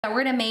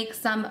We're gonna make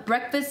some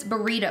breakfast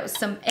burritos,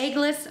 some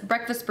eggless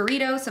breakfast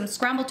burritos, some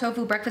scrambled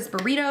tofu breakfast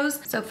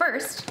burritos. So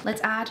first,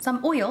 let's add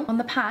some oil on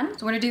the pan.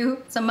 So we're gonna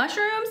do some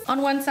mushrooms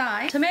on one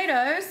side,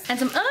 tomatoes, and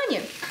some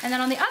onion. And then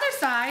on the other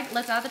side,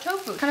 let's add the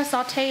tofu. Kind of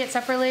saute it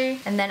separately,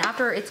 and then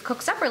after it's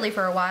cooked separately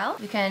for a while,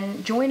 you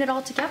can join it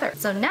all together.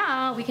 So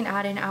now we can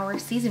add in our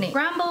seasoning.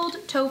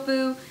 Scrambled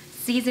tofu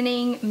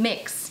seasoning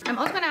mix. I'm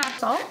also gonna add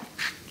salt,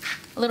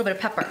 a little bit of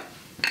pepper.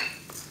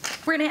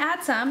 We're gonna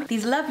add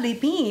these lovely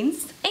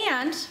beans,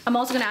 and I'm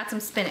also gonna add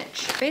some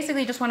spinach.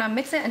 Basically, just wanna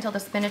mix it until the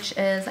spinach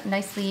is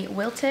nicely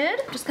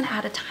wilted. I'm just gonna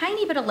add a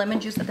tiny bit of lemon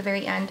juice at the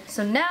very end.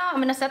 So now I'm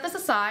gonna set this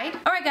aside.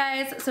 All right,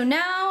 guys, so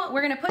now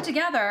we're gonna put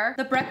together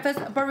the breakfast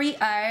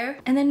burrito,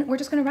 and then we're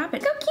just gonna wrap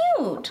it. So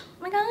cute!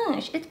 Oh my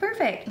gosh, it's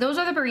perfect. Those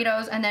are the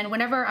burritos, and then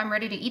whenever I'm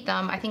ready to eat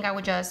them, I think I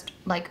would just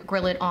like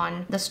grill it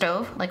on the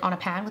stove, like on a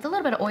pan with a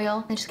little bit of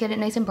oil, and just get it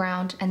nice and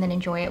browned, and then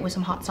enjoy it with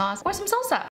some hot sauce or some salsa.